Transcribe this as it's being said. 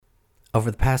Over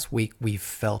the past week, we've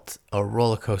felt a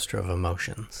roller coaster of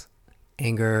emotions.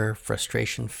 Anger,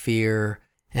 frustration, fear,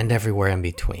 and everywhere in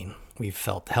between. We've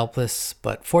felt helpless,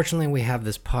 but fortunately we have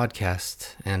this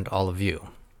podcast and all of you.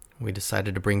 We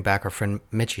decided to bring back our friend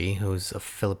Mitchy, who's a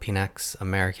Filipinx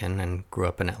American and grew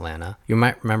up in Atlanta. You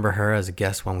might remember her as a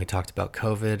guest when we talked about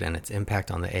COVID and its impact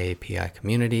on the AAPI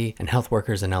community and health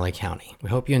workers in LA County.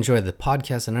 We hope you enjoyed the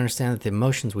podcast and understand that the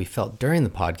emotions we felt during the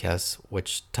podcast,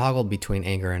 which toggled between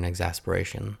anger and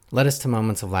exasperation, led us to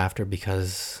moments of laughter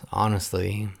because,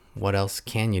 honestly, what else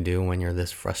can you do when you're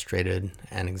this frustrated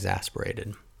and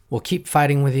exasperated? We'll keep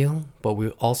fighting with you, but we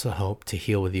also hope to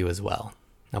heal with you as well.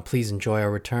 Now please enjoy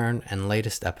our return and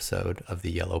latest episode of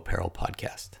the Yellow Peril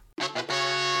Podcast.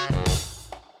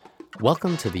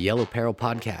 Welcome to the Yellow Peril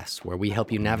Podcast, where we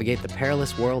help you navigate the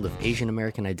perilous world of Asian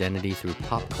American identity through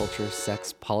pop culture,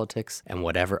 sex, politics, and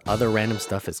whatever other random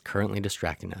stuff is currently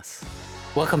distracting us.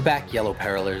 Welcome back, Yellow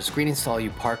Perilers. Greetings to all you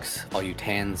parks, all you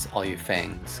tans, all you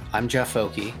fangs. I'm Jeff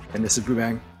Oakey. And this is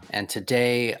Brubang. And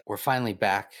today we're finally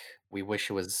back. We wish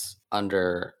it was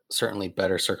under certainly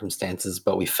better circumstances,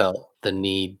 but we felt the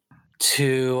need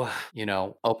to,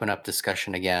 open up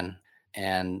discussion again.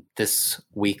 And this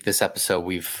week, this episode,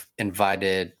 we've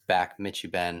invited back Mitchy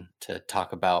Ben to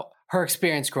talk about her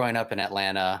experience growing up in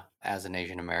Atlanta as an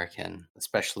Asian American,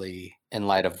 especially in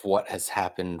light of what has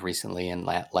happened recently in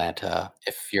Atlanta.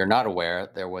 If you're not aware,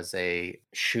 there was a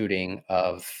shooting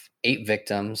of 8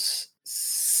 victims,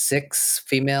 6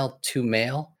 female, 2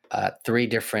 male, 3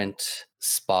 different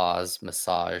spas,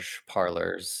 massage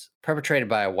parlors, perpetrated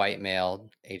by a white male,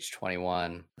 age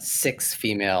 21, 6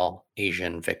 female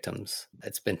Asian victims.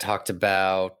 It's been talked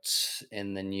about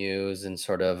in the news in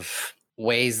sort of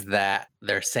ways that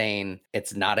they're saying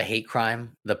it's not a hate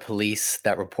crime. The police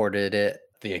that reported it,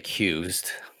 the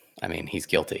accused, he's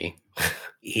guilty.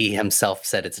 He himself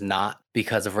said it's not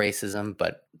because of racism,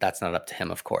 but that's not up to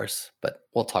him, of course. But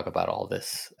we'll talk about all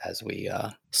this as we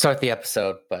start the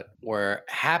episode. But we're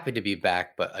happy to be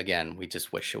back. But again, we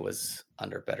just wish it was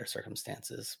under better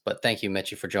circumstances. But thank you,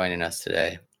 Mitchy, for joining us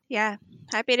today. Yeah,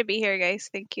 happy to be here, guys.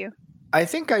 Thank you. I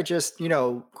think I just,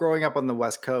 growing up on the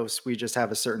West Coast, we just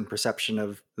have a certain perception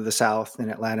of the South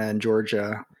and Atlanta and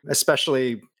Georgia,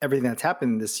 especially everything that's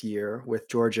happened this year with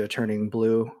Georgia turning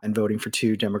blue and voting for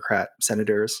 2 Democrat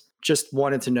senators. Just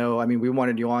wanted to know, we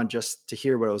wanted you on just to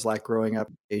hear what it was like growing up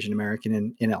Asian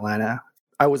American in Atlanta.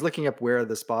 I was looking up where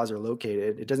the spas are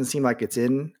located. It doesn't seem like it's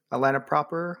in Atlanta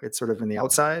proper. It's sort of in the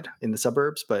outside, in the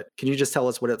suburbs. But can you just tell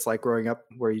us what it's like growing up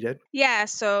where you did? Yeah,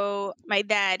 so my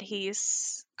dad,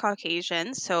 he's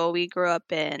Caucasian. So we grew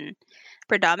up in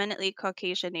predominantly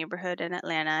Caucasian neighborhood in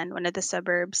Atlanta in one of the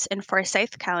suburbs in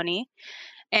Forsyth County.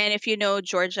 And if you know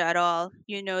Georgia at all,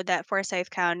 you know that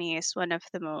Forsyth County is one of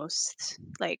the most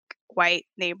white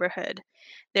neighborhood.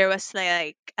 There was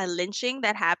a lynching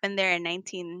that happened there in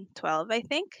 1912, I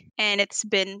think, and it's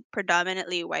been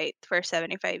predominantly white for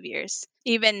 75 years.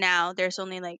 Even now, there's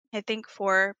only I think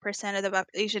 4% of the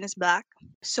population is black.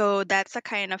 So that's a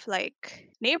kind of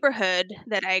neighborhood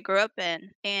that I grew up in.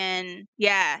 And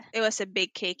yeah, it was a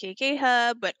big KKK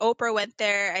hub, but Oprah went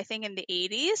there, I think in the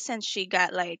 80s, and she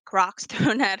got rocks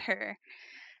thrown at her.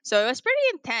 So it was pretty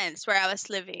intense where I was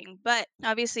living, but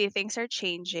obviously things are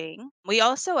changing. We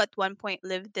also at one point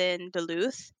lived in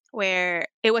Duluth, where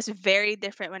it was very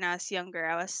different when I was younger.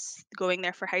 I was going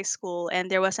there for high school and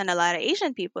there wasn't a lot of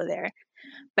Asian people there.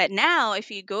 But now,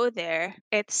 if you go there,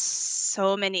 it's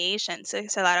so many Asians.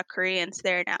 There's a lot of Koreans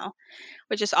there now,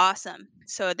 which is awesome.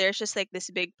 So there's just this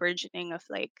big burgeoning of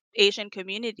Asian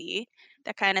community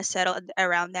that kind of settled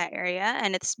around that area,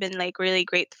 and it's been really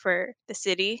great for the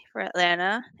city, for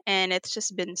Atlanta, and it's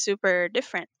just been super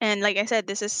different. And like I said,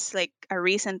 this is a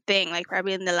recent thing,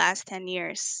 probably in the last 10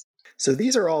 years. So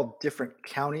these are all different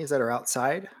counties that are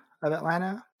outside of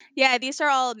Atlanta? Yeah, these are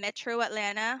all Metro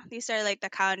Atlanta. These are the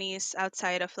counties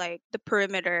outside of the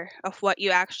perimeter of what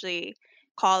you actually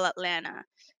call Atlanta,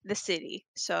 the city.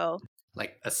 So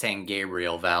Like a San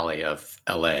Gabriel Valley of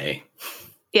LA.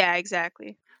 yeah,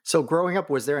 exactly. So growing up,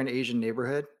 was there an Asian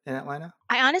neighborhood in Atlanta?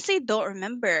 I honestly don't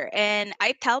remember. And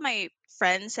I tell my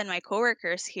friends and my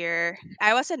coworkers here,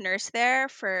 I was a nurse there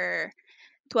for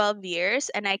 12 years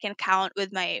and I can count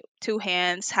with my 2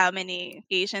 hands how many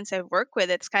Asians I've worked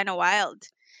with. It's kind of wild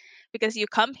because you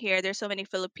come here, there's so many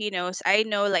Filipinos. I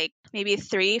know maybe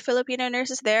 3 Filipino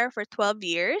nurses there for 12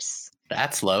 years.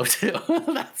 That's low too.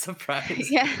 That's surprising.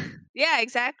 Yeah. Yeah,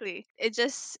 exactly. It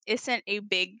just isn't a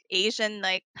big Asian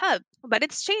hub, but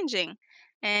it's changing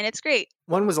and it's great.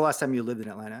 When was the last time you lived in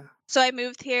Atlanta? So I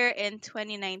moved here in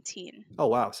 2019. Oh,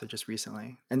 wow. So just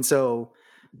recently. And so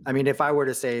I mean, if I were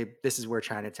to say this is where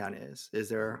Chinatown is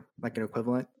there like an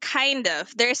equivalent? Kind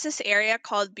of. There's this area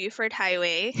called Buford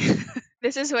Highway.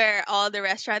 This is where all the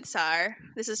restaurants are.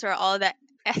 This is where all the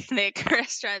ethnic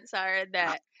restaurants are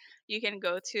that you can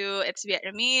go to. It's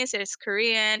Vietnamese, it's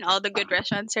Korean, all the good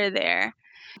restaurants are there.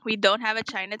 We don't have a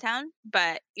Chinatown,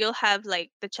 but you'll have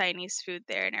like the Chinese food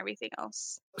there and everything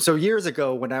else. So years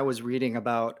ago, when I was reading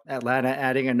about Atlanta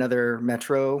adding another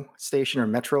metro station or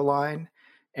metro line,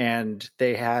 and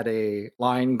they had a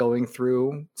line going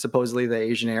through supposedly the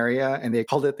Asian area, and they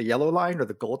called it the yellow line or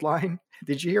the gold line.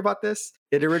 Did you hear about this?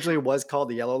 It originally was called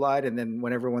the yellow line, and then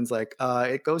when everyone's like,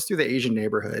 it goes through the Asian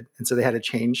neighborhood, and so they had to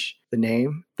change the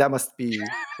name. That must be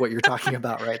what you're talking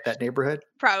about, right? That neighborhood?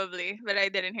 Probably, but I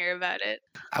didn't hear about it.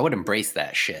 I would embrace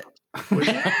that shit. Would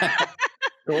you?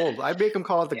 Gold. I'd make them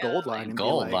call it the Yeah. gold line and be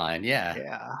Gold like, line, yeah.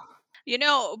 yeah. You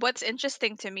know, what's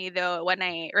interesting to me though, when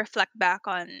I reflect back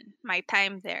on my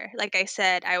time there, like I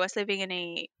said, I was living in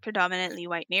a predominantly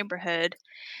white neighborhood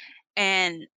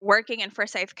and working in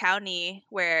Forsyth County,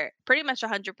 where pretty much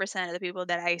 100% of the people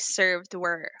that I served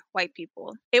were white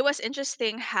people. It was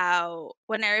interesting how,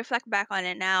 when I reflect back on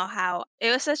it now, how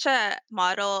it was such a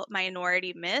model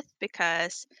minority myth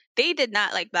because they did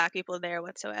not like black people there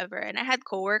whatsoever. And I had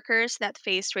coworkers that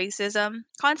faced racism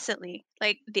constantly,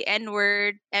 like the N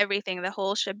word, everything, the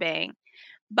whole shebang,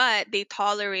 but they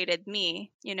tolerated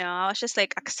me. I was just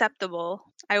like acceptable.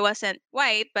 I wasn't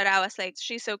white, but I was like,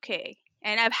 she's okay.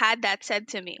 And I've had that said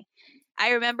to me.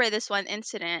 I remember this one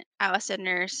incident. I was a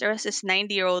nurse. There was this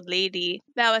 90-year-old lady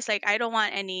that was like, I don't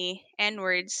want any N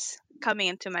words coming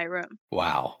into my room.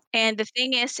 Wow. And the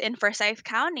thing is, in Forsyth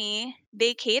County,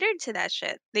 they catered to that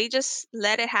shit. They just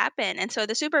let it happen. And so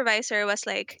the supervisor was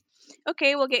like,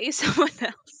 okay, we'll get you someone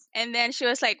else. And then she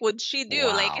was like, what'd she do?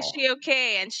 Like, is Wow. she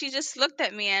okay? And she just looked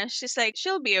at me and she's like,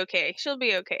 she'll be okay. She'll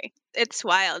be okay. It's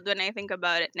wild when I think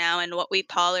about it now and what we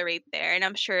tolerate there. And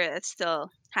I'm sure it still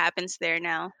happens there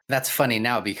now. That's funny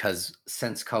now because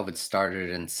since COVID started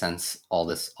and since all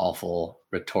this awful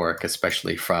rhetoric,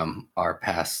 especially from our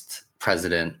past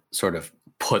president, sort of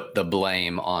put the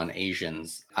blame on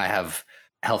Asians, I have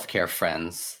healthcare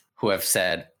friends who have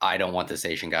said, I don't want this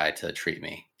Asian guy to treat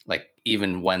me. Like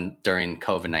even when during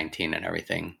COVID-19 and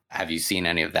everything. Have you seen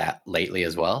any of that lately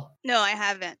as well? No, I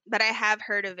haven't, but I have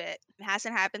heard of it. It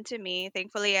hasn't happened to me.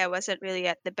 Thankfully, I wasn't really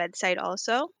at the bedside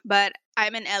also, but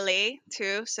I'm in LA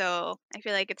too, so I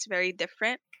feel like it's very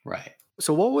different. Right.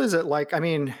 So what was it like? I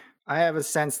mean, I have a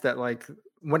sense that like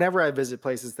whenever I visit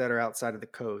places that are outside of the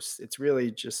coast, it's really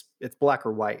just it's black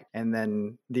or white and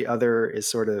then the other is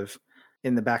sort of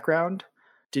in the background.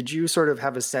 Did you sort of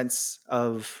have a sense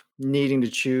of needing to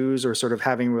choose or sort of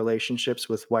having relationships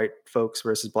with white folks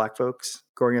versus black folks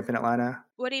growing up in Atlanta?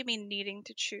 What do you mean needing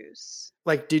to choose?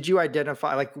 Like did you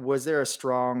identify like was there a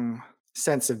strong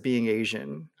sense of being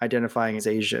Asian, identifying as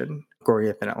Asian growing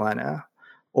up in Atlanta?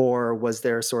 Or was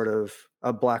there sort of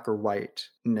a black or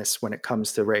whiteness when it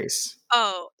comes to race?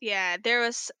 Oh, yeah, there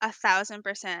was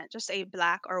 1,000% just a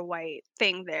black or white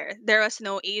thing there. There was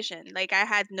no Asian. Like I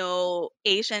had no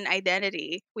Asian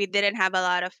identity. We didn't have a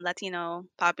lot of Latino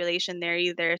population there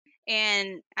either.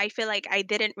 And I feel like I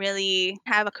didn't really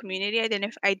have a community. I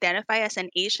didn't identify as an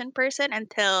Asian person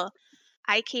until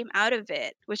I came out of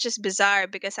it, which is bizarre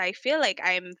because I feel like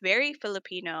I'm very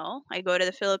Filipino. I go to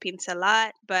the Philippines a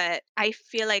lot, but I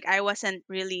feel like I wasn't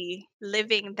really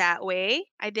living that way.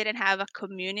 I didn't have a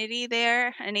community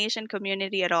there, an Asian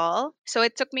community at all. So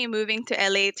it took me moving to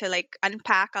LA to like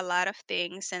unpack a lot of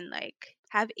things and like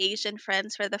have Asian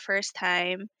friends for the first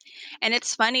time. And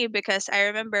it's funny because I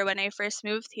remember when I first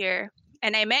moved here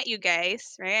and I met you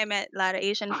guys, right? I met a lot of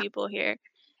Asian people here.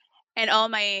 And all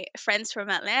my friends from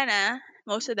Atlanta,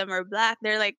 most of them are black.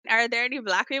 They're like, "Are there any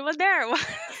black people there?" Or what?"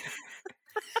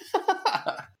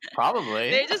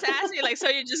 Probably. They just asked me like, "So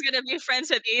you're just gonna be friends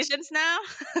with Asians now?"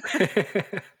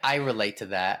 I relate to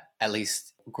that, at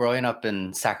least growing up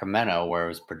in Sacramento, where it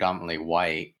was predominantly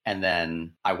white. And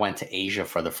then I went to Asia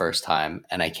for the first time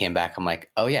and I came back. I'm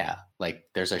like, oh, yeah, like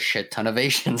there's a shit ton of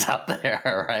Asians out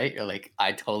there, right? You're like,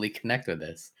 I totally connect with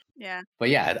this. Yeah. But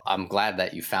yeah, I'm glad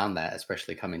that you found that,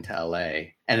 especially coming to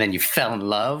LA. And then you fell in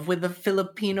love with a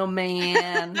Filipino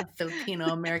man, Filipino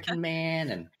American man.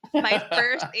 And My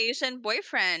first Asian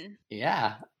boyfriend.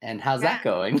 yeah. And how's Yeah. that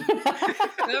going?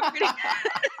 Doing pretty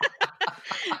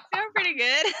doing pretty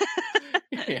good.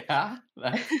 Yeah,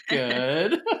 that's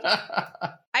good.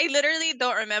 I literally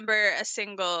don't remember a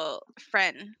single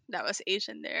friend that was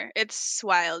Asian there. It's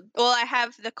wild. Well, I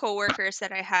have the coworkers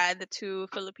that I had, the two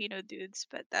Filipino dudes,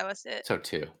 but that was it. So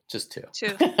two, just two.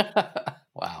 Two.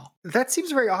 Wow. That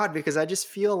seems very odd because I just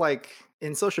feel like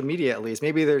in social media, at least,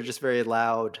 maybe they're just very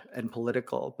loud and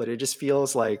political, but it just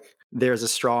feels like there's a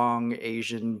strong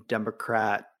Asian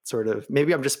Democrat sort of.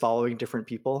 Maybe I'm just following different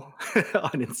people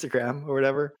on Instagram or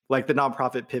whatever. Like the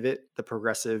nonprofit Pivot, the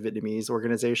progressive Vietnamese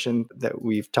organization that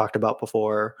we've talked about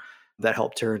before that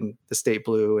helped turn the state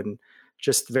blue, and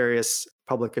just various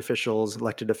public officials,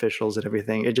 elected officials, and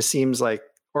everything. It just seems like,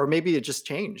 or maybe it just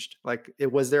changed. Like,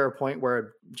 it was there a point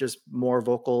where just more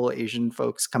vocal Asian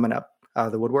folks coming up out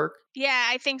of the woodwork? Yeah,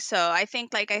 I think so. I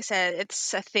think, like I said,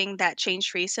 it's a thing that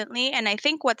changed recently. And I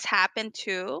think what's happened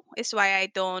too is why I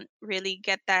don't really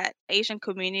get that Asian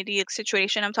community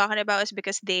situation I'm talking about is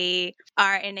because they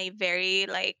are in a very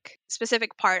like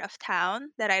specific part of town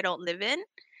that I don't live in.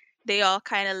 They all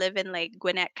kind of live in like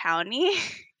Gwinnett County.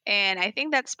 And I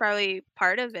think that's probably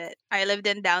part of it. I lived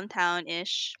in downtown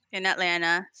ish in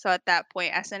Atlanta. So at that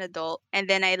point, as an adult. And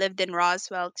then I lived in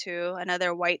Roswell too,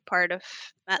 another white part of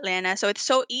Atlanta. So it's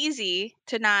so easy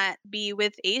to not be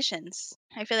with Asians.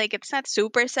 I feel like it's not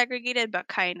super segregated, but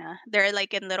kind of. They're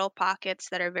like in little pockets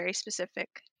that are very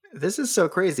specific. This is so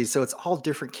crazy. So it's all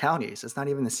different counties. It's not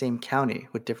even the same county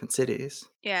with different cities.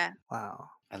 Yeah, Wow.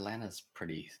 Atlanta's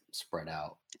pretty spread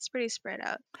out. it's pretty spread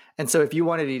out. And so if you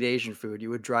wanted to eat Asian food, you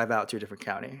would drive out to a different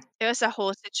county. It was a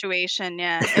whole situation.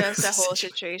 Yeah, it was a whole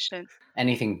situation.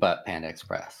 Anything but Panda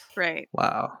Express. Right.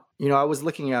 Wow. I was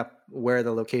looking up where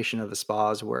the location of the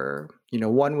spas were.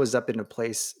 One was up in a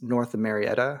place north of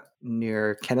Marietta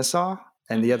near Kennesaw,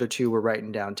 and the Mhm. other two were right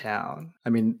in downtown. I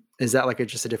mean, is that like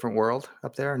just a different world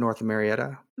up there, north of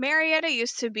Marietta? Marietta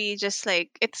used to be just like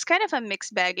it's kind of a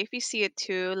mixed bag if you see it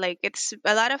too. Like it's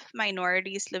a lot of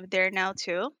minorities live there now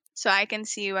too. So I can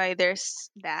see why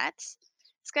there's that.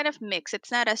 It's kind of mixed.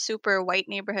 It's not a super white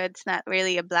neighborhood. It's not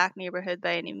really a black neighborhood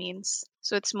by any means.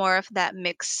 So it's more of that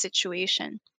mixed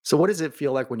situation. So what does it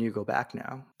feel like when you go back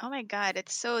now? Oh my God,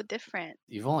 it's so different.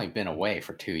 You've only been away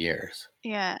for 2 years.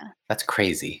 Yeah. That's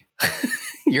crazy.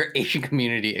 Your Asian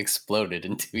community exploded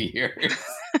in 2 years.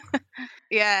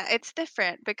 Yeah, it's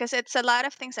different because it's a lot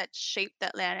of things that shaped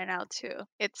Atlanta now too.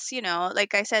 It's,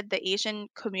 like I said, the Asian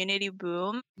community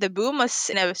boom. The boom was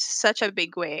in such a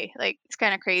big way. Like it's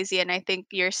kind of crazy. And I think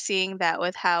you're seeing that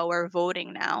with how we're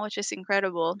voting now, which is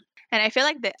incredible. And I feel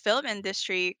like the film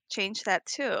industry changed that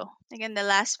too. Like in the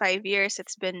last 5 years,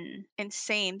 it's been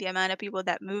insane the amount of people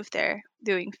that moved there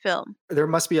doing film. There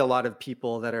must be a lot of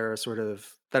people that are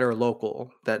that are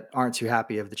local that aren't too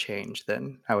happy of the change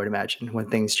then, I would imagine, when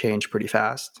things change pretty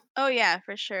fast. Oh, yeah,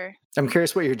 for sure. I'm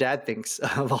curious what your dad thinks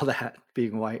of all that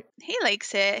being white. He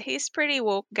likes it. He's pretty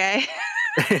woke guy.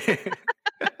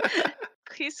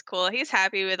 He's cool. He's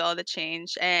happy with all the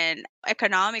change. And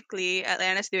economically,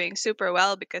 Atlanta's doing super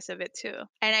well because of it too.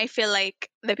 And I feel like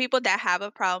the people that have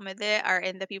a problem with it are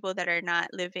in the people that are not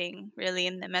living really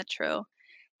in the metro.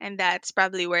 And that's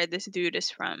probably where this dude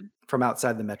is from. From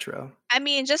outside the metro. I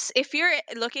mean, just if you're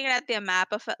looking at the map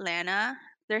of Atlanta,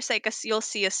 there's like you'll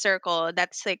see a circle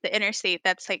that's like the interstate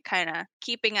that's like kind of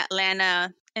keeping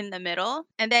Atlanta in the middle.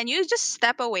 And then you just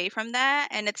step away from that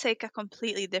and it's like a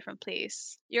completely different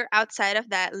place. You're outside of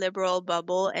that liberal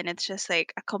bubble and it's just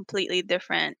like a completely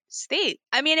different state.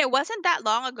 I mean, it wasn't that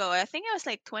long ago. I think it was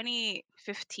like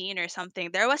 2015 or something.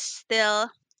 There was still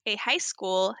a high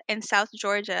school in South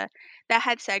Georgia that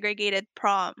had segregated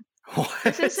prom.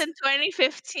 This is What? in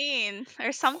 2015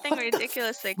 or something What the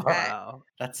ridiculous like fuck? that. Wow.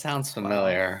 That sounds Wow.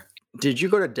 familiar. Did you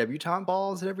go to debutante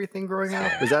balls and everything growing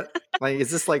up? Is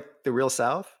this like the real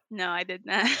South? No, I did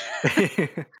not.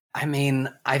 I mean,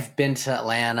 I've been to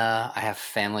Atlanta. I have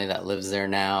family that lives there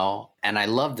now, and I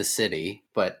love the city,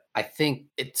 but I think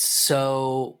it's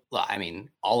so, well, I mean,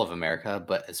 all of America,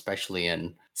 but especially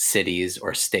in cities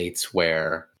or states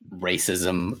where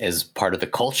racism is part of the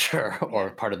culture or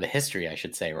part of the history, I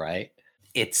should say, right?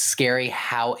 It's scary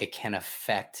how it can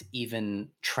affect even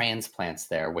transplants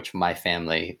there, which my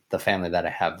family, the family that I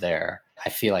have there, I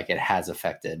feel like it has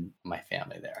affected my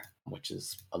family there, which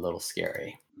is a little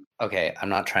scary. Okay, I'm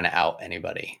not trying to out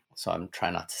anybody, so I'm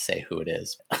trying not to say who it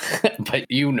is, but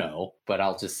but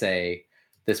I'll just say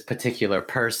this particular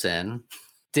person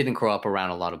didn't grow up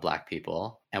around a lot of Black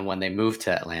people. And when they moved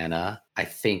to Atlanta, I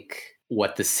think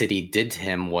what the city did to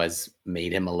him was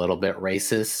made him a little bit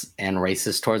racist and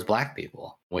racist towards Black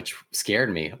people, which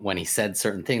scared me when he said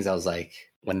certain things. I was like,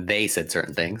 when they said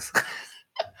certain things,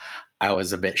 I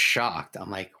was a bit shocked. I'm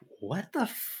like, what the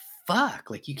fuck?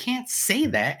 Like, you can't say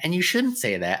that and you shouldn't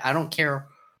say that. I don't care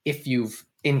if you've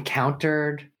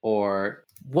encountered or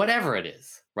whatever it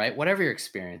is, right? Whatever your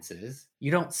experience is,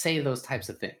 you don't say those types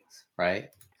of things, right?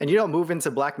 And you don't move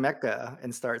into Black Mecca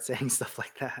and start saying stuff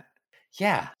like that.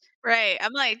 Yeah. Right.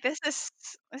 I'm like, this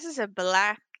is a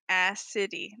black ass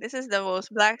city. This is the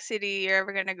most black city you're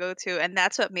ever gonna go to, and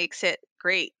that's what makes it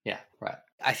great. Yeah, right.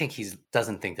 I think he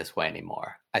doesn't think this way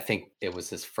anymore. I think it was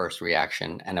his first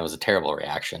reaction, and it was a terrible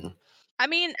reaction. I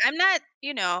mean, I'm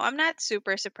not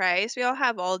super surprised. We all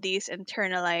have all these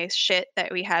internalized shit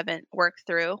that we haven't worked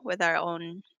through with our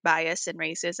own bias and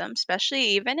racism, especially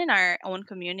even in our own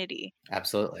community.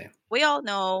 Absolutely. We all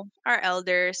know our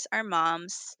elders, our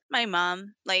moms, my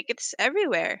mom, like it's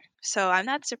everywhere. So I'm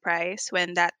not surprised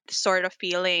when that sort of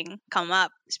feeling come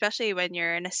up, especially when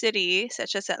you're in a city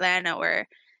such as Atlanta where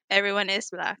everyone is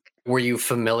black. Were you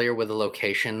familiar with the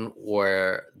location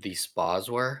where the spas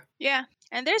were? Yeah.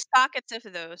 And there's pockets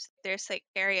of those. There's like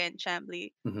area in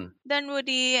Chambly, Hmm.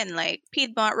 Dunwoody and like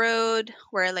Piedmont Road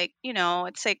where like,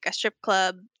 it's like a strip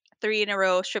club, three in a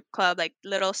row strip club, like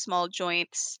little small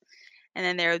joints. And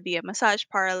then there would be a massage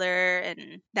parlor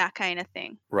and that kind of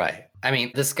thing. Right. I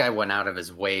mean, this guy went out of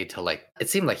his way to it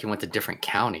seemed like he went to different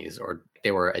counties or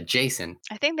they were adjacent.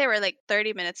 I think they were like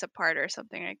 30 minutes apart or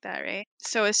something like that, right?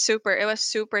 So it was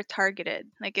super targeted.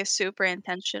 Like it's super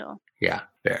intentional. Yeah,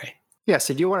 very. Yeah,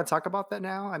 so do you want to talk about that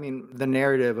now? I mean, the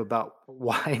narrative about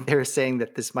why they're saying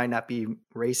that this might not be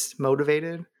race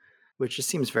motivated, which just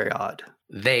seems very odd.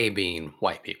 They being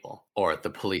white people or the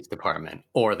police department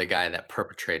or the guy that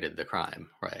perpetrated the crime,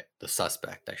 right? The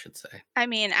suspect, I should say. I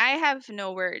mean, I have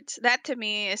no words. That to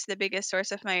me is the biggest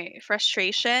source of my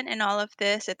frustration in all of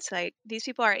this. It's like these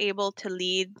people are able to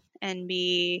lead and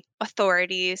be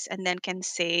authorities and then can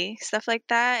say stuff like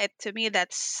that. To me,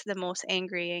 that's the most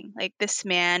angering. Like this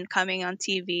man coming on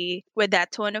TV with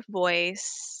that tone of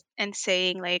voice and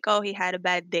saying, like, oh, he had a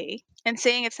bad day and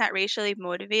saying it's not racially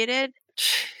motivated.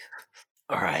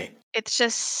 All right. It's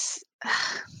just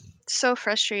so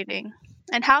frustrating.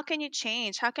 And how can you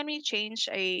change? How can we change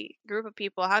a group of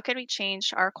people? How can we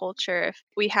change our culture if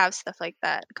we have stuff like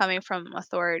that coming from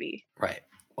authority? Right.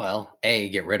 Well, A,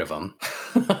 get rid of them.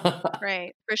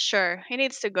 Right, for sure. He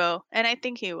needs to go, and I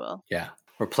think he will. Yeah.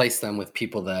 Replace them with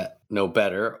people that know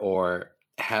better or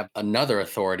have another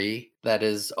authority that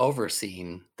is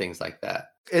overseeing things like that.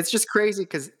 It's just crazy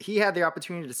because he had the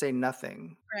opportunity to say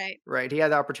nothing, Right, right? He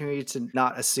had the opportunity to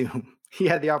not assume. He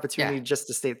had the opportunity Yeah. just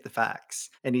to state the facts.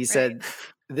 And he right. said,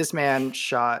 this man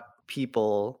shot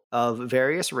people of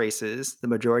various races, the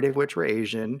majority of which were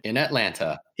Asian, In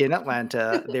Atlanta, in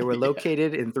Atlanta. They were Yeah.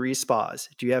 located in 3 spas.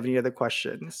 Do you have any other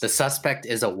questions? The suspect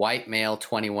is a white male,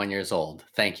 21 years old.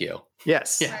 Thank you.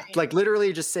 Yes. Yeah. Right. Like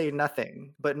literally just say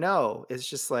nothing. But no, it's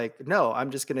just like, no,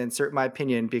 I'm just going to insert my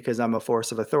opinion because I'm a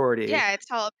force of authority. Yeah, it's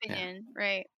all Yeah. opinion,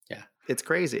 right. Yeah. It's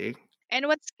crazy. And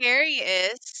what's scary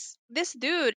is this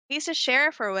dude, he's a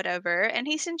sheriff or whatever, and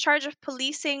he's in charge of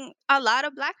policing a lot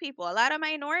of black people, a lot of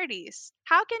minorities.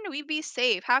 How can we be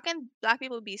safe? How can black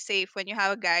people be safe when you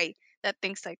have a guy that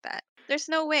thinks like that? There's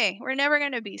no way. We're never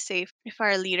going to be safe if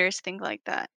our leaders think like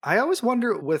that. I always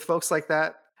wonder with folks like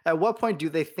that, at what point do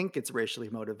they think it's racially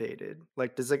motivated?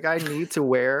 Like, does a guy need to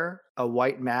wear a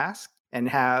white mask and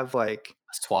have like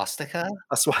A swastika?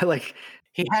 a swat? Like,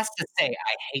 He has to say,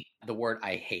 I hate the word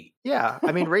I hate. yeah,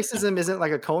 I mean, racism isn't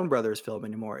like a Coen Brothers film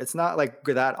anymore. It's not like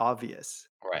that obvious.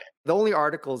 Right. The only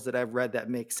articles that I've read that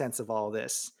make sense of all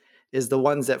this is the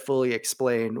ones that fully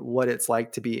explain what it's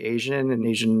like to be Asian and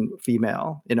Asian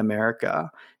female in America.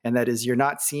 And that is you're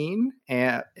not seen.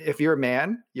 And if you're a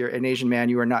man, you're an Asian man,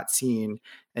 you are not seen.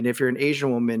 And if you're an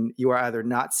Asian woman, you are either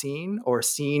not seen or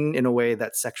seen in a way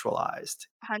that's sexualized.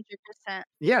 100%.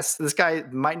 Yes, this guy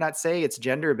might not say it's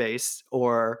gender based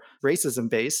or racism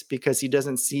based because he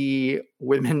doesn't see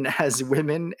women as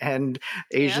women and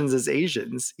Asians as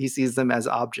Asians. He sees them as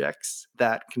objects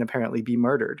that can apparently be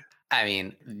murdered. I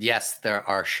mean, yes, there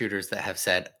are shooters that have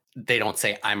said, they don't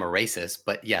say I'm a racist,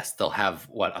 but yes, they'll have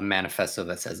a manifesto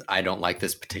that says, I don't like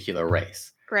this particular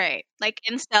race. Right. Like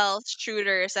incels,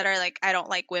 shooters that are like, I don't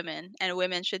like women and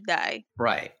women should die.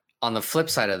 Right. On the flip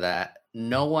side of that,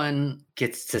 no one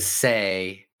gets to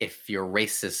say if you're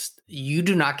racist. You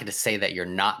do not get to say that you're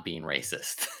not being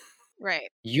racist. Right.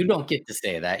 You don't get to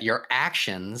say that. Your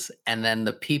actions and then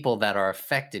the people that are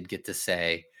affected get to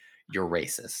say you're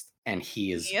racist and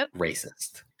he is Yep.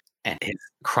 racist. And his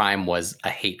crime was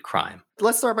a hate crime.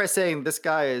 Let's start by saying this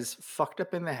guy is fucked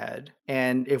up in the head.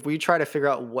 And if we try to figure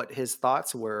out what his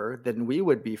thoughts were, then we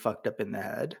would be fucked up in the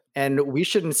head. And we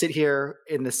shouldn't sit here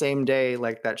in the same day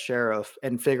like that sheriff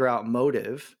and figure out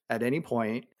motive at any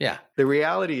point. Yeah. The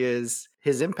reality is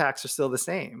his impacts are still the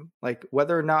same. Like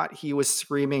whether or not he was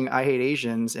screaming, I hate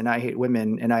Asians and I hate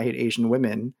women and I hate Asian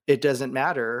women, it doesn't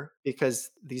matter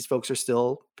because these folks they're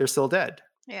still dead.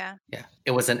 Yeah. Yeah.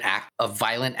 It was a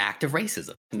violent act of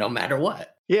racism, no matter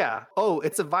what. Yeah. Oh,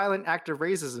 it's a violent act of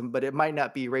racism, but it might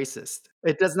not be racist.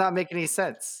 It does not make any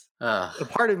sense. A Ugh.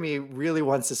 part of me really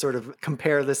wants to sort of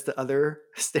compare this to other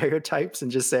stereotypes and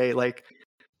just say, like,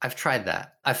 I've tried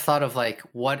that. I've thought of like,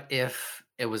 what if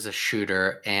it was a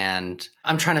shooter? And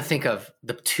I'm trying to think of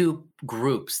the two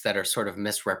groups that are sort of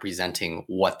misrepresenting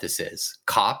what this is: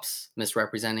 cops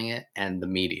misrepresenting it and the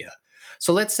media.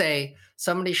 So let's say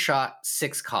somebody shot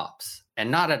 6 cops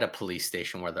and not at a police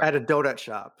station where they're at a donut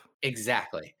shop.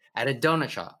 exactly at a donut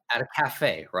shop, at a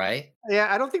cafe, right? Yeah,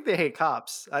 I don't think they hate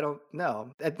cops. I don't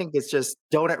know. I think it's just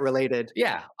donut related.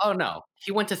 Yeah. Oh, no.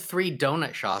 He went to 3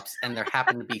 donut shops and there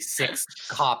happened to be 6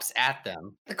 cops at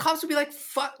them. The cops would be like,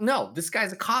 "Fuck no, this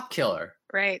guy's a cop killer."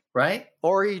 Right. Right?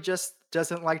 Or he just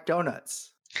doesn't like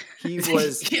donuts. He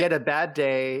Yeah. had a bad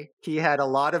day. He had a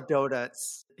lot of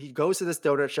donuts. He goes to this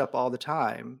donut shop all the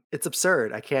time. It's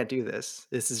absurd. I can't do this.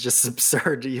 This is just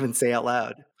absurd to even say out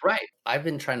loud. Right. I've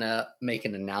been trying to make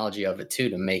an analogy of it too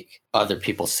to make other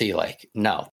people see like,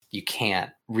 no, you can't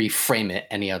reframe it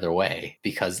any other way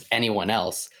because anyone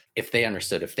else, if they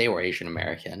understood, if they were Asian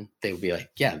American, they would be like,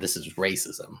 yeah, this is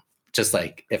racism. Just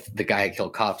like if the guy had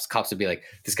killed cops, cops would be like,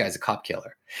 this guy's a cop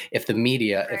killer. If the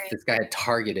media, if Right. this guy had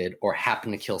targeted or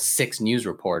happened to kill 6 news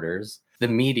reporters, the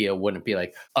media wouldn't be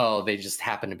like, oh, they just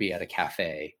happened to be at a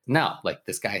cafe. No, like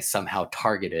this guy somehow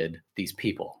targeted these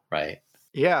people, right?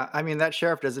 Yeah, I mean that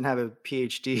sheriff doesn't have a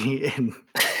PhD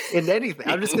in anything.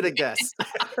 I'm just gonna guess.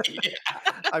 Yeah.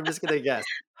 I'm just gonna guess.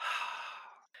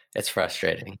 It's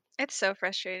frustrating. It's so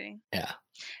frustrating. Yeah.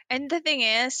 And the thing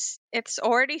is, it's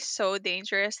already so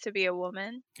dangerous to be a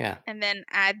woman. Yeah. And then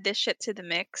add this shit to the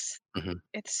mix. Mhm.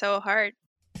 It's so hard.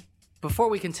 Before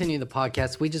we continue the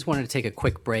podcast, we just wanted to take a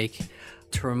quick break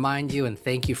to remind you and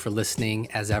thank you for listening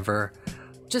as ever.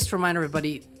 Just remind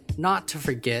everybody not to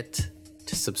forget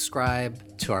to subscribe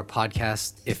to our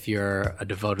podcast if you're a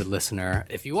devoted listener.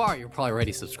 If you are, you're probably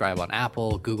already subscribed on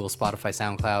Apple, Google, Spotify,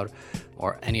 SoundCloud,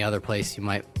 or any other place you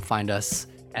might find us.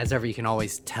 As ever, you can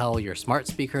always tell your smart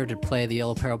speaker to play the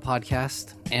Yellow Peril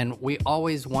podcast. And we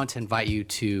always want to invite you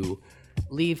to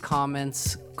leave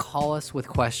comments, call us with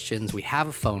questions. We have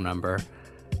a phone number.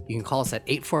 You can call us at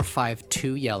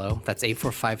 845-2-YELLOW. That's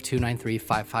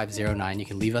 845-293-5509. You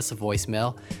can leave us a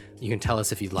voicemail. You can tell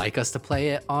us if you'd like us to play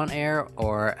it on air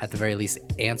or at the very least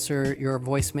answer your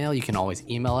voicemail. You can always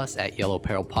email us at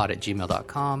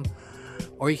yellowperilpod@gmail.com,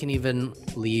 or you can even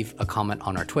leave a comment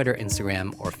on our Twitter,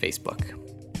 Instagram, or Facebook.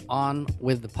 On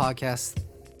with the podcast.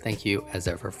 Thank you as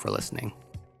ever for listening.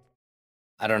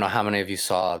 I don't know how many of you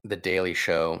saw The Daily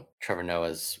Show, Trevor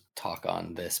Noah's talk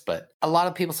on this, but a lot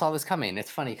of people saw this coming.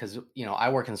 It's funny because, I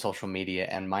work in social media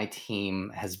and my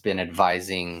team has been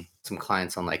advising some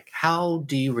clients on like, how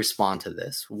do you respond to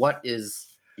this? What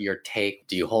is your take?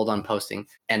 Do you hold on posting?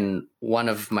 And one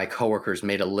of my coworkers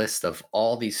made a list of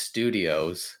all these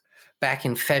studios back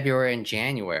in February and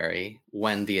January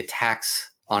when the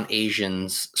attacks on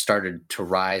Asians started to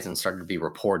rise and started to be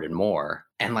reported more.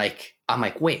 And like, I'm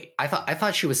like, wait, I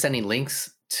thought she was sending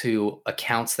links to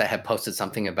accounts that had posted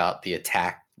something about the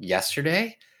attack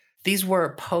yesterday. These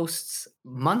were posts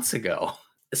months ago.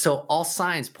 So all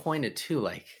signs pointed to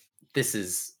like, this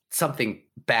is something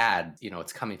bad,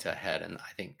 it's coming to a head. And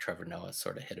I think Trevor Noah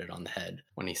sort of hit it on the head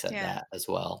when he said Yeah. that as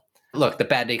well. Look, the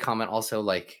bad day comment also,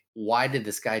 like, why did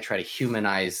this guy try to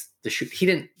humanize the shoot? He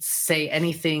didn't say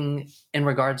anything in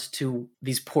regards to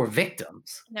these poor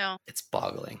victims. No. It's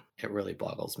boggling. It really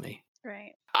boggles me.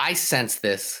 Right. I sense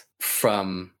this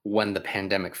from when the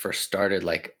pandemic first started.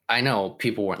 Like, I know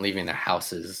people weren't leaving their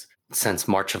houses since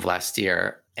March of last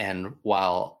year. And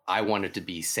while I wanted to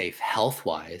be safe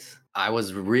health-wise, I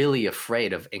was really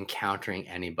afraid of encountering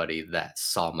anybody that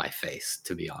saw my face,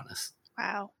 to be honest.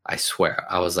 Wow. I swear.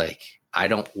 I was like, I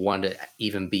don't want to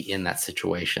even be in that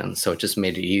situation. So it just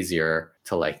made it easier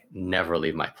to like never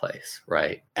leave my place,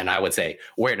 right? And I would say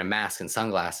wearing a mask and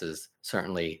sunglasses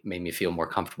certainly made me feel more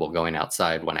comfortable going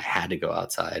outside when I had to go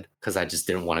outside because I just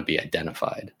didn't want to be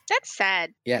identified. That's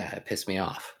sad. Yeah, it pissed me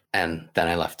off. And then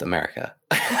I left America.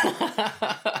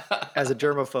 As a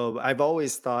germaphobe, I've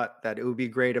always thought that it would be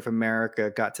great if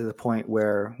America got to the point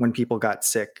where when people got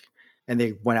sick and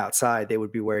they went outside, they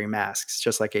would be wearing masks,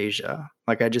 just like Asia.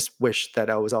 Like, I just wish that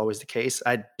was always the case.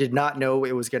 I did not know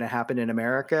it was going to happen in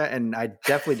America, and I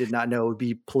definitely did not know it would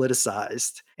be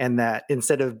politicized, and that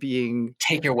instead of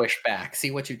Take your wish back. See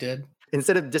what you did?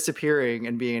 instead of disappearing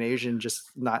and being an Asian,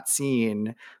 just not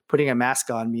seen, putting a mask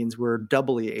on means we're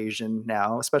doubly Asian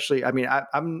now. Especially, I mean,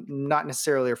 I'm not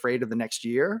necessarily afraid of the next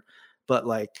year, but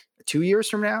like 2 years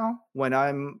from now, when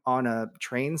I'm on a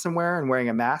train somewhere and wearing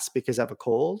a mask because I have a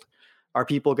cold, Are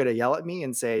people going to yell at me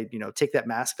and say, take that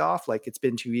mask off? Like, it's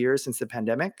been 2 years since the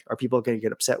pandemic. Are people going to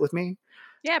get upset with me?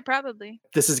 Yeah, probably.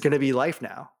 This is going to be life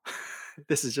now.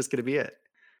 This is just going to be it.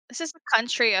 This is a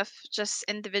country of just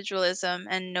individualism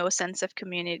and no sense of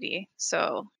community.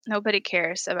 So nobody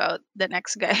cares about the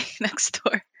next guy next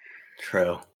door.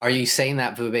 True. Are you saying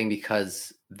that, Vubing,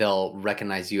 because they'll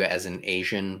recognize you as an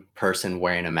Asian person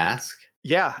wearing a mask?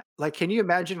 Yeah. Like, can you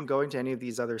imagine going to any of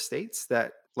these other states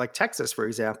that, like Texas, for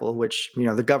example, which,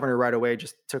 the governor right away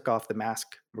just took off the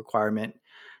mask requirement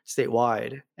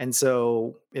statewide. And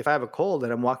so if I have a cold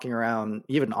and I'm walking around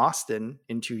even Austin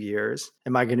in 2 years,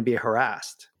 am I going to be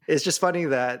harassed? It's just funny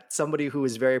that somebody who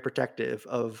is very protective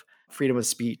of freedom of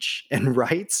speech and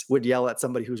rights would yell at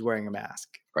somebody who's wearing a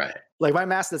mask. Right. Like, my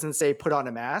mask doesn't say put on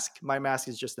a mask. My mask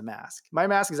is just a mask. My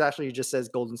mask is actually just says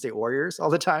Golden State Warriors all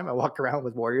the time. I walk around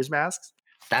with Warriors masks.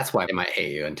 That's why they might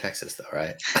hate you in Texas, though,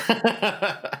 right?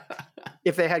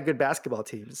 If they had good basketball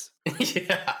teams.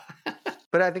 Yeah.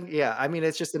 But I think, yeah, I mean,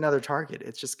 it's just another target.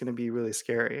 It's just going to be really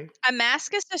scary. A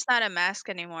mask is just not a mask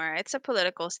anymore. It's a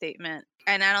political statement.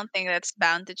 And I don't think that's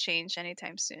bound to change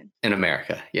anytime soon In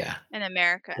America, yeah. in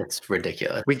America. It's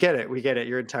ridiculous. We get it. We get it.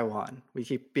 You're in Taiwan. We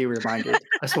keep being reminded. I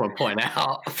just want to point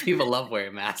out, people love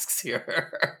wearing masks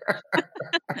here.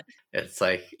 It's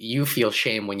like, you feel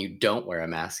shame when you don't wear a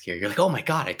mask here. You're like, oh my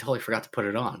God, I totally forgot to put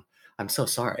it on. I'm so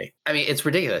sorry. I mean, it's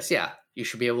ridiculous. Yeah, you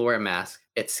should be able to wear a mask.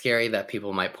 It's scary that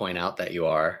people might point out that you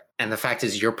are. And the fact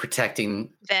is, you're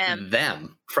protecting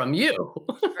them from you.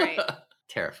 Right.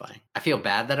 Terrifying. I feel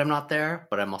bad that I'm not there,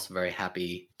 but I'm also very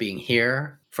happy being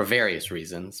here for various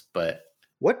reasons. But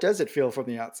what does it feel from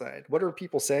the outside? What are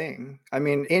people saying? I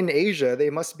mean, in Asia, they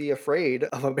must be afraid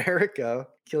of America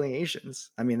killing Asians.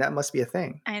 I mean, that must be a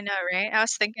thing. I know, right? I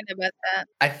was thinking about that.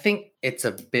 I think it's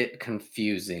a bit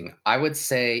confusing. I would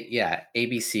say, yeah,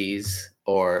 ABCs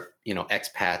or,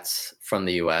 expats from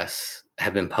the US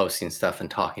have been posting stuff and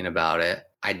talking about it.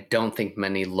 I don't think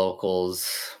many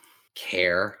locals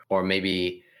care, or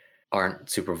maybe aren't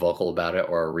super vocal about it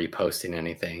or are reposting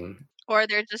anything. Or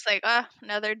they're just like,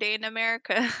 another day in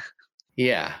America.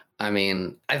 Yeah. I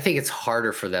mean, I think it's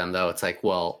harder for them, though. It's like,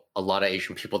 well, a lot of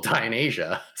Asian people die in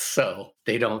Asia, so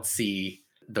they don't see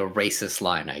the racist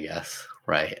line, I guess,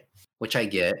 right? Which I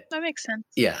get. That makes sense.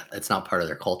 Yeah, it's not part of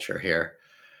their culture here.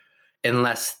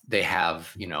 Unless they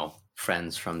have,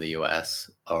 friends from the US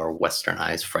or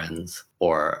westernized friends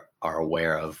or are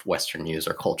aware of Western news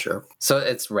or culture. So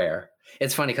it's rare.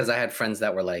 It's funny because I had friends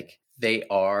that were like, they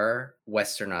are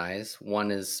westernized. One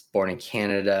is born in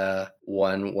Canada.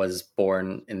 One was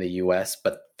born in the US,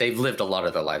 but they've lived a lot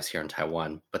of their lives here in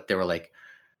Taiwan. But they were like,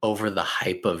 over the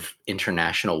hype of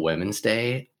International Women's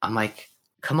Day. I'm like,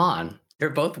 come on. They're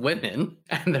both women.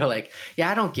 And they're like, yeah,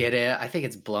 I don't get it. I think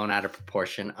it's blown out of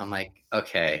proportion. I'm like,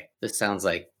 okay, this sounds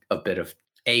like a bit of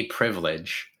A,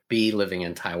 privilege, B, living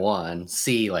in Taiwan,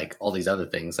 C, like all these other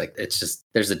things. Like, it's just,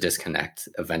 there's a disconnect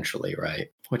eventually, right?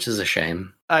 Which is a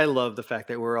shame. I love the fact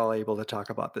that we're all able to talk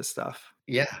about this stuff.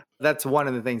 Yeah. That's one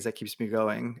of the things that keeps me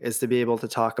going, is to be able to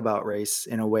talk about race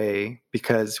in a way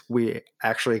because we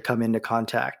actually come into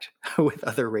contact with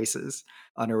other races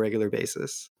on a regular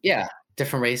basis. Yeah.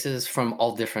 Different races from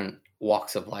all different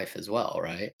walks of life as well,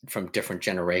 right? From different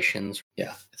generations.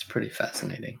 Yeah, it's pretty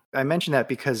fascinating. I mention that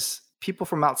because people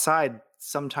from outside,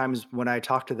 sometimes when I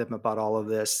talk to them about all of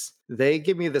this, they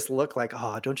give me this look like,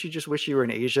 oh, don't you just wish you were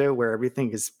in Asia where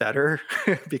everything is better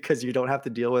because you don't have to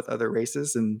deal with other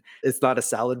races and it's not a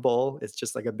salad bowl, it's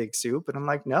just like a big soup. And I'm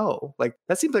like, no, like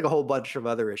that seems like a whole bunch of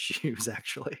other issues,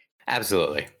 actually.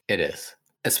 Absolutely. It is.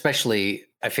 Especially,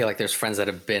 I feel like there's friends that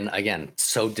have been, again,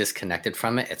 so disconnected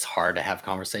from it. It's hard to have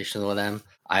conversations with them.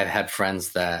 I've had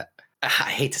friends that, I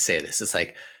hate to say this, it's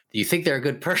like, do you think they're a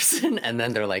good person? And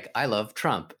then they're like, I love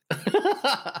Trump.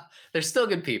 They're still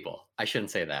good people. I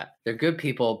shouldn't say that. They're good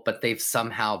people, but they've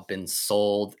somehow been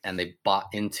sold and they bought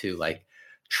into like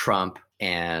Trump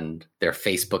and their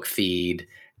Facebook feed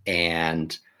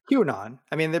and QAnon.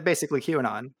 I mean, they're basically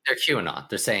QAnon. They're QAnon.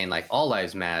 They're saying like all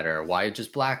lives matter. Why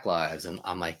just Black lives? And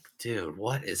I'm like, dude,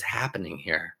 what is happening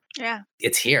here? Yeah.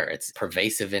 It's here. It's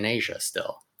pervasive in Asia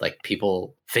still. Like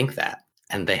people think that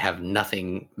and they have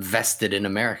nothing vested in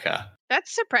America.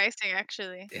 That's surprising,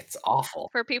 actually. It's awful.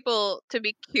 For people to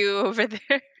be Q over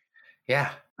there.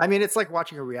 Yeah. I mean, it's like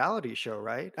watching a reality show,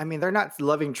 right? I mean, they're not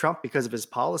loving Trump because of his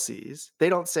policies. They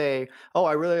don't say, oh,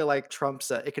 I really like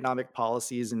Trump's economic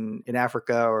policies in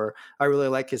Africa, or I really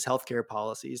like his healthcare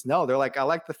policies. No, they're like, I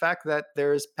like the fact that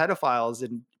there's pedophiles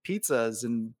in pizzas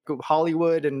and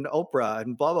Hollywood and Oprah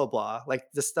and blah blah blah. Like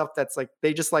the stuff that's like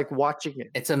they just like watching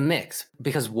it. It's a mix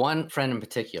because one friend in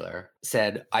particular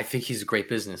said, I think he's a great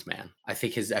businessman. I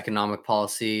think his economic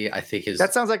policy, I think his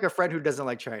That sounds like a friend who doesn't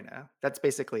like China. That's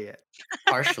basically it.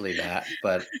 partially that,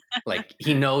 but like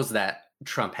he knows that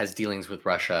Trump has dealings with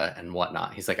Russia and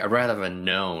whatnot. He's like, I'd rather have a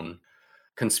known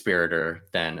conspirator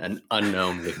than an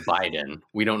unknown with Biden.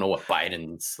 We don't know what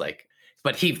Biden's like,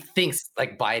 but he thinks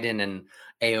like Biden and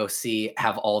AOC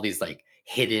have all these like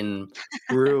hidden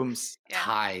Rooms Yeah.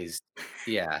 ties,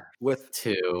 yeah, with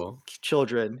to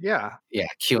children. Yeah,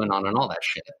 QAnon and all that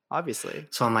shit. obviously.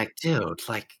 So I'm like, dude,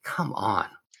 like, come on.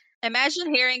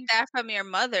 Imagine hearing that from your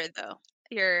mother, though,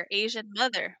 your Asian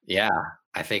mother. Yeah,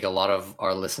 I think a lot of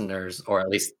our listeners, or at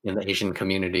least in the Asian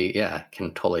community, yeah,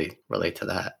 can totally relate to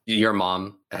that. Your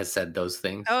mom has said those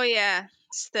things. Oh yeah,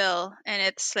 still, and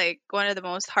it's like one of the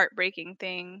most heartbreaking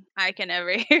thing I can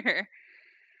ever hear.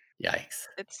 Yikes.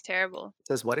 It's terrible.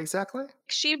 Says what exactly?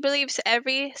 She believes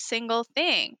every single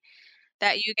thing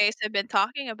that you guys have been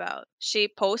talking about. She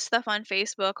posts stuff on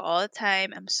Facebook all the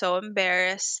time. I'm so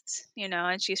embarrassed,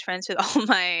 and she's friends with all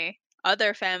my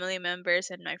other family members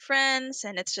and my friends,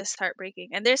 and it's just heartbreaking.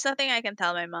 And there's nothing I can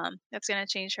tell my mom that's going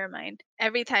to change her mind.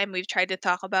 Every time we've tried to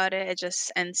talk about it, it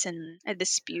just ends in a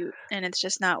dispute, and it's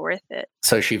just not worth it.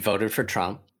 So she voted for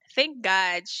Trump. Thank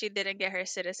God she didn't get her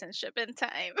citizenship in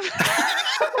time.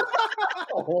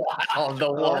 Wow, the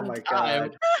Oh one my time.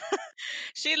 god.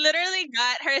 She literally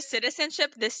got her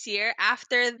citizenship this year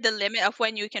after the limit of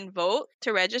when you can vote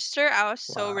to register. I was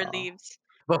so Wow. relieved.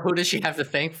 But who does she have to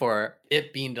thank for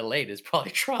it being delayed is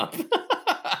probably Trump.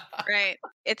 Right.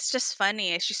 It's just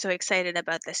funny. She's so excited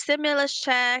about the stimulus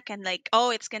check and like, oh,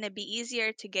 it's going to be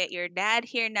easier to get your dad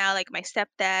here now, like my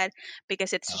stepdad,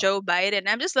 because it's Oh. Joe Biden.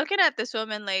 I'm just looking at this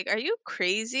woman like, are you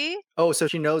crazy? Oh, so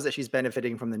she knows that she's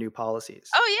benefiting from the new policies.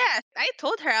 Oh, yeah. I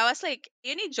told her, I was like,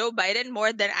 you need Joe Biden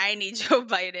more than I need Joe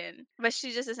Biden. But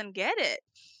she just doesn't get it.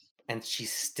 And she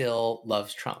still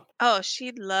loves Trump. Oh,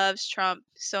 she loves Trump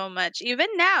so much. Even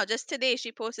now, just today,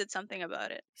 she posted something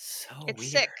about it. So It's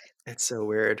weird. sick. It's so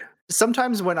weird.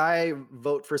 Sometimes when I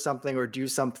vote for something or do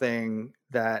something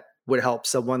that would help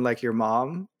someone like your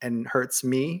mom and hurts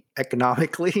me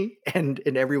economically and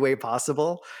in every way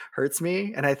possible hurts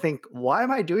me. And I think, why am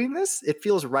I doing this? It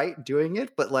feels right doing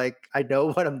it, but like I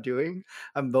know what I'm doing.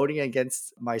 I'm voting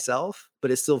against myself, but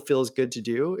it still feels good to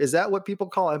do. Is that what people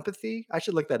call empathy? I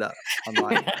should look that up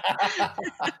online.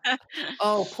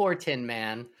 Oh, poor Tin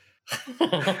Man.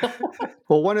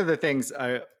 Well, one of the things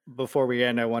before we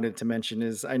end, I wanted to mention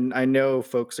is I know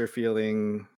folks are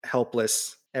feeling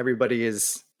helpless. Everybody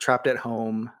is trapped at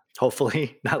home,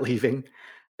 hopefully not leaving.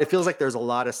 It feels like there's a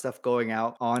lot of stuff going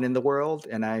out on in the world,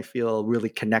 and I feel really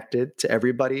connected to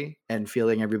everybody and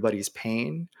feeling everybody's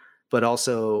pain, but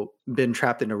also been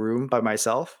trapped in a room by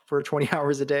myself for 20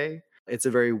 hours a day. It's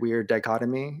a very weird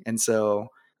dichotomy. And so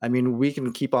I mean, we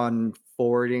can keep on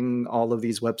forwarding all of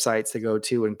these websites to go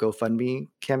to and GoFundMe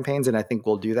campaigns, and I think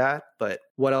we'll do that. But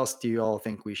what else do you all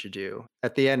think we should do?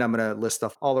 At the end, I'm going to list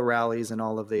off all the rallies and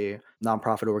all of the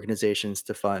nonprofit organizations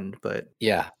to fund. But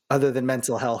Yeah. other than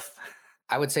mental health,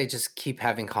 I would say just keep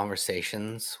having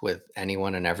conversations with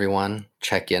anyone and everyone.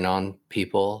 Check in on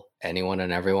people, anyone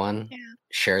and everyone. Yeah.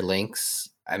 Share links.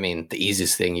 I mean, the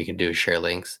easiest thing you can do is share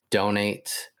links.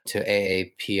 Donate to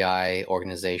AAPI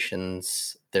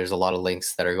organizations. There's a lot of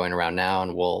links that are going around now,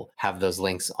 and we'll have those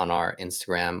links on our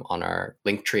Instagram, on our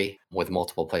link tree with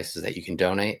multiple places that you can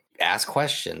donate. Ask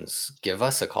questions. Give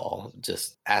us a call.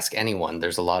 Just ask anyone.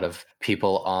 There's a lot of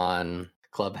people on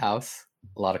Clubhouse,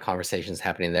 a lot of conversations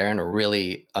happening there, and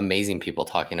really amazing people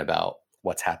talking about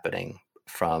what's happening,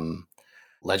 from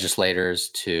legislators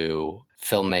to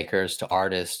filmmakers to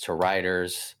artists to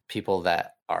writers, people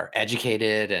that are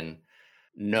educated and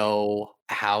know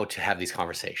how to have these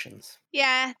conversations.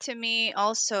 Yeah, to me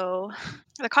also,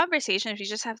 the conversations, we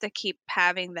just have to keep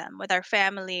having them with our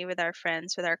family, with our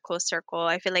friends, with our close circle.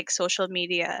 I feel like social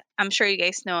media, I'm sure you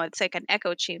guys know, it's like an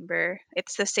echo chamber.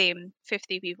 It's the same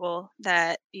 50 people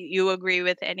that you agree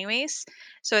with, anyways.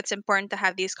 So it's important to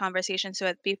have these conversations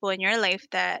with people in your life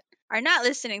that are not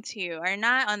listening to you, are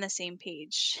not on the same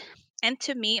page. And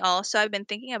to me, also, I've been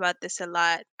thinking about this a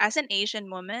lot. As an Asian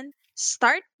woman,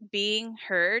 start being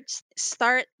heard,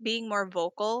 start being more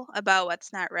vocal about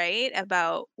what's not right,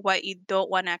 about what you don't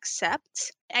want to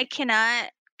accept. I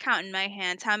cannot count in my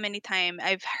hands how many times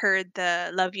I've heard the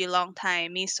love you long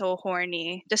time, me so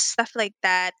horny, just stuff like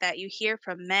that you hear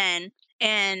from men.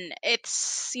 And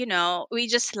it's, we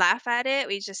just laugh at it,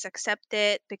 we just accept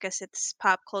it because it's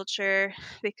pop culture,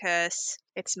 because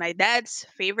it's my dad's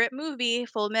favorite movie,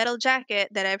 Full Metal Jacket,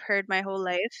 that I've heard my whole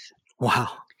life. Wow.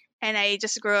 And I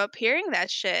just grew up hearing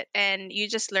that shit, and you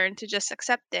just learn to just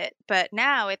accept it. But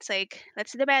now it's like,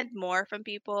 let's demand more from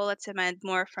people. Let's demand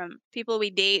more from people we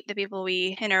date, the people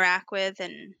we interact with,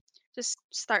 and just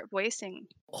start voicing.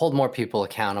 Hold more people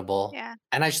accountable. Yeah.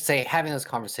 And I should say, having those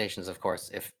conversations, of course,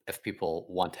 if people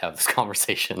want to have those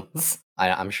conversations.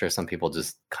 I'm sure some people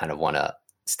just kind of want to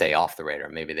stay off the radar.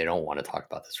 Maybe they don't want to talk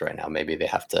about this right now. Maybe they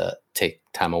have to take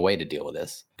time away to deal with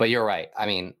this. But you're right. I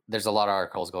mean, there's a lot of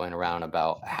articles going around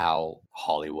about how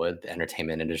Hollywood, the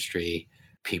entertainment industry,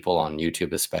 people on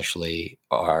YouTube especially,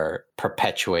 are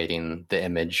perpetuating the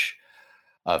image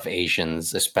of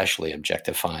Asians, especially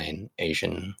objectifying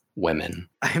Asian women.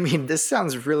 I mean, this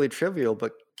sounds really trivial,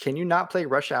 but can you not play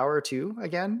Rush Hour 2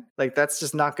 again? Like, that's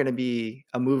just not going to be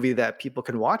a movie that people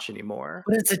can watch anymore.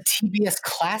 But it's a TBS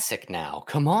classic now.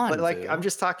 Come But on, like, I'm Vu.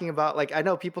 just talking about, like, I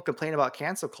know people complain about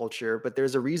cancel culture, but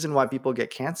there's a reason why people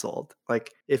get canceled.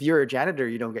 Like, if you're a janitor,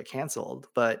 you don't get canceled.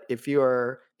 But if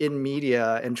you're in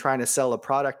media and trying to sell a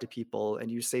product to people and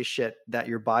you say shit that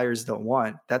your buyers don't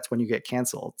want, that's when you get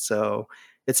canceled. So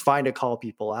it's fine to call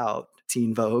people out.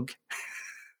 Teen Vogue,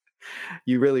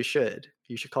 you really should.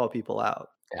 You should call people out.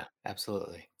 Yeah,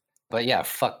 absolutely. But yeah,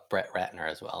 fuck Brett Ratner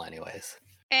as well, anyways.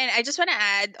 And I just want to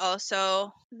add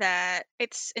also that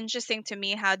it's interesting to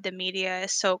me how the media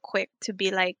is so quick to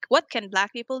be like, what can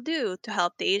Black people do to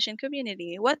help the Asian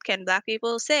community? What can Black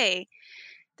people say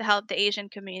to help the Asian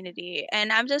community?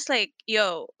 And I'm just like,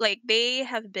 yo, like they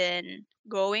have been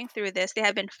going through this. They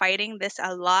have been fighting this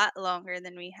a lot longer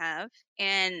than we have.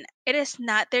 And it is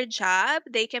not their job.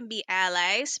 They can be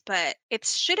allies, but it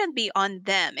shouldn't be on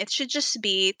them. It should just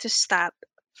be to stop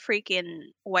freaking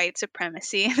white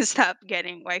supremacy and stop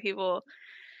getting white people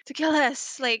to kill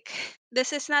us. Like,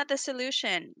 this is not the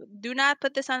solution. Do not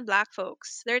put this on black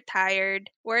folks. They're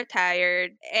tired. We're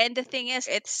tired. And the thing is,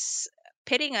 it's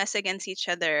pitting us against each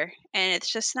other, and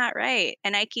it's just not right.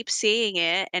 And I keep seeing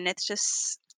it, and it's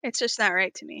just not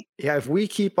right to me. Yeah, if we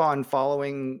keep on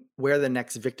following where the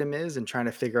next victim is and trying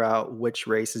to figure out which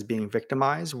race is being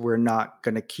victimized, we're not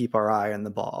going to keep our eye on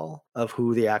the ball of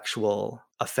who the actual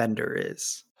offender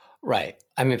is. Right.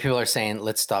 I mean, people are saying,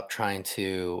 let's stop trying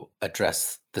to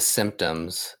address the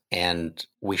symptoms and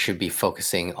we should be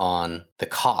focusing on the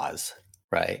cause,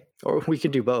 right? Or we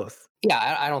could do both.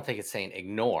 Yeah, I don't think it's saying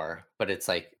ignore, but it's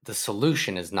like the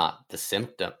solution is not the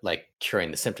symptom, like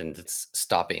curing the symptoms, it's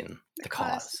stopping the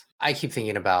cause. I keep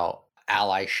thinking about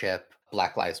allyship,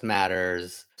 Black Lives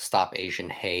Matters, Stop Asian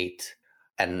Hate.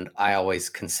 And I always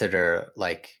consider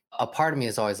like a part of me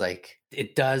is always like,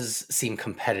 it does seem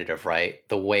competitive, right?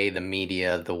 The way the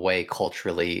media, the way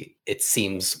culturally it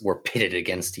seems we're pitted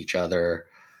against each other.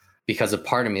 Because a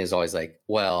part of me is always like,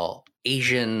 well,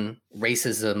 Asian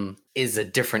racism is a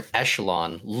different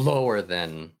echelon lower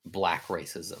than Black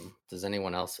racism. Does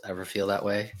anyone else ever feel that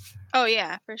way? Oh,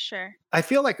 yeah, for sure. I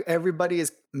feel like everybody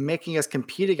is making us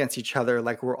compete against each other.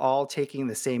 Like we're all taking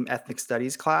the same ethnic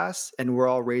studies class and we're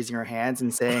all raising our hands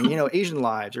and saying, Asian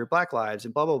lives or Black lives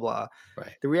and blah, blah, blah.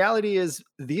 Right. The reality is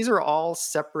these are all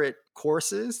separate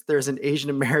courses. There's an Asian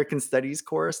American studies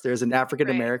course. There's an African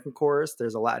American course.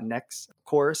 There's a Latinx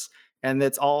course. And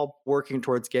it's all working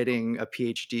towards getting a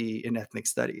PhD in ethnic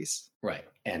studies. Right.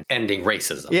 And ending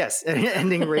racism. Yes.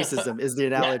 Ending racism is the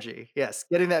analogy. Yeah. Yes.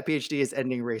 Getting that PhD is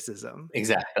ending racism.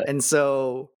 Exactly. And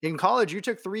so in college, you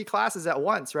took 3 classes at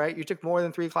once, right? You took more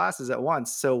than 3 classes at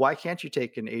once. So why can't you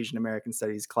take an Asian American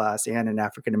studies class and an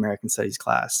African American studies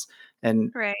class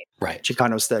and Right.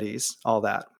 Chicano studies, all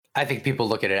that? I think people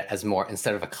look at it as more,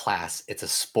 instead of a class, it's a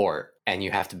sport and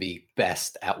you have to be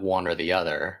best at one or the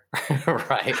other,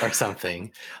 right? Or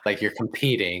something. Like you're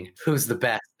competing. Who's the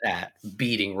best at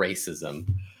beating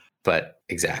racism? But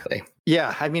exactly.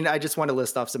 Yeah. I mean, I just want to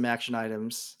list off some action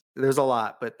items. There's a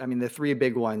lot, but I mean, the 3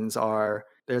 big ones are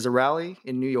there's a rally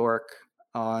in New York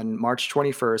on March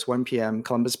 21st, 1 p.m.,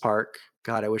 Columbus Park.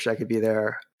 God, I wish I could be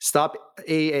there. Stop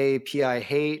AAPI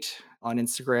Hate on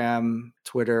Instagram,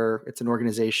 Twitter. It's an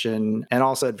organization, and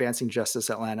also Advancing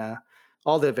Justice Atlanta.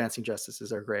 All the Advancing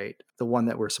Justices are great. The one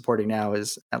that we're supporting now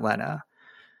is Atlanta.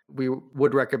 We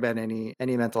would recommend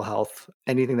any mental health,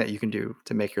 anything that you can do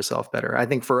to make yourself better. I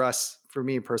think for us, for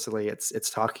me personally,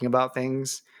 it's talking about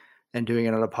things, and doing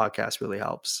it on a podcast really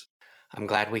helps. I'm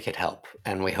glad we could help.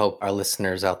 And we hope our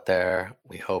listeners out there,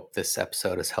 we hope this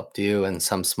episode has helped you in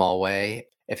some small way.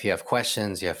 If you have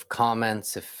questions, you have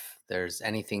comments, if there's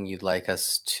anything you'd like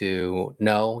us to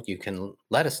know, you can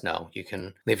let us know. You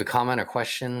can leave a comment or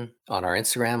question on our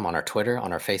Instagram, on our Twitter,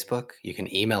 on our Facebook. You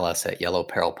can email us at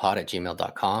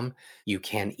yellowperilpod@gmail.com. You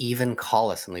can even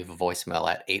call us and leave a voicemail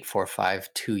at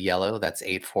 845-2YELLOW. That's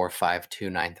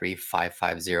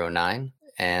 845-293-5509.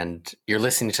 And you're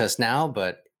listening to us now,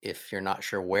 but if you're not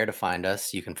sure where to find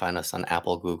us, you can find us on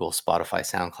Apple, Google, Spotify,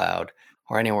 SoundCloud,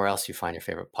 or anywhere else you find your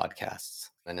favorite podcasts.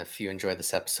 And if you enjoyed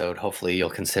this episode, hopefully you'll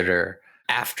consider,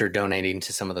 after donating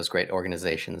to some of those great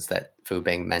organizations that Fu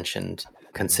Bang mentioned,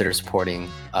 consider supporting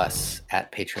us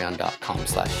at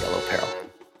patreon.com/yellowperil.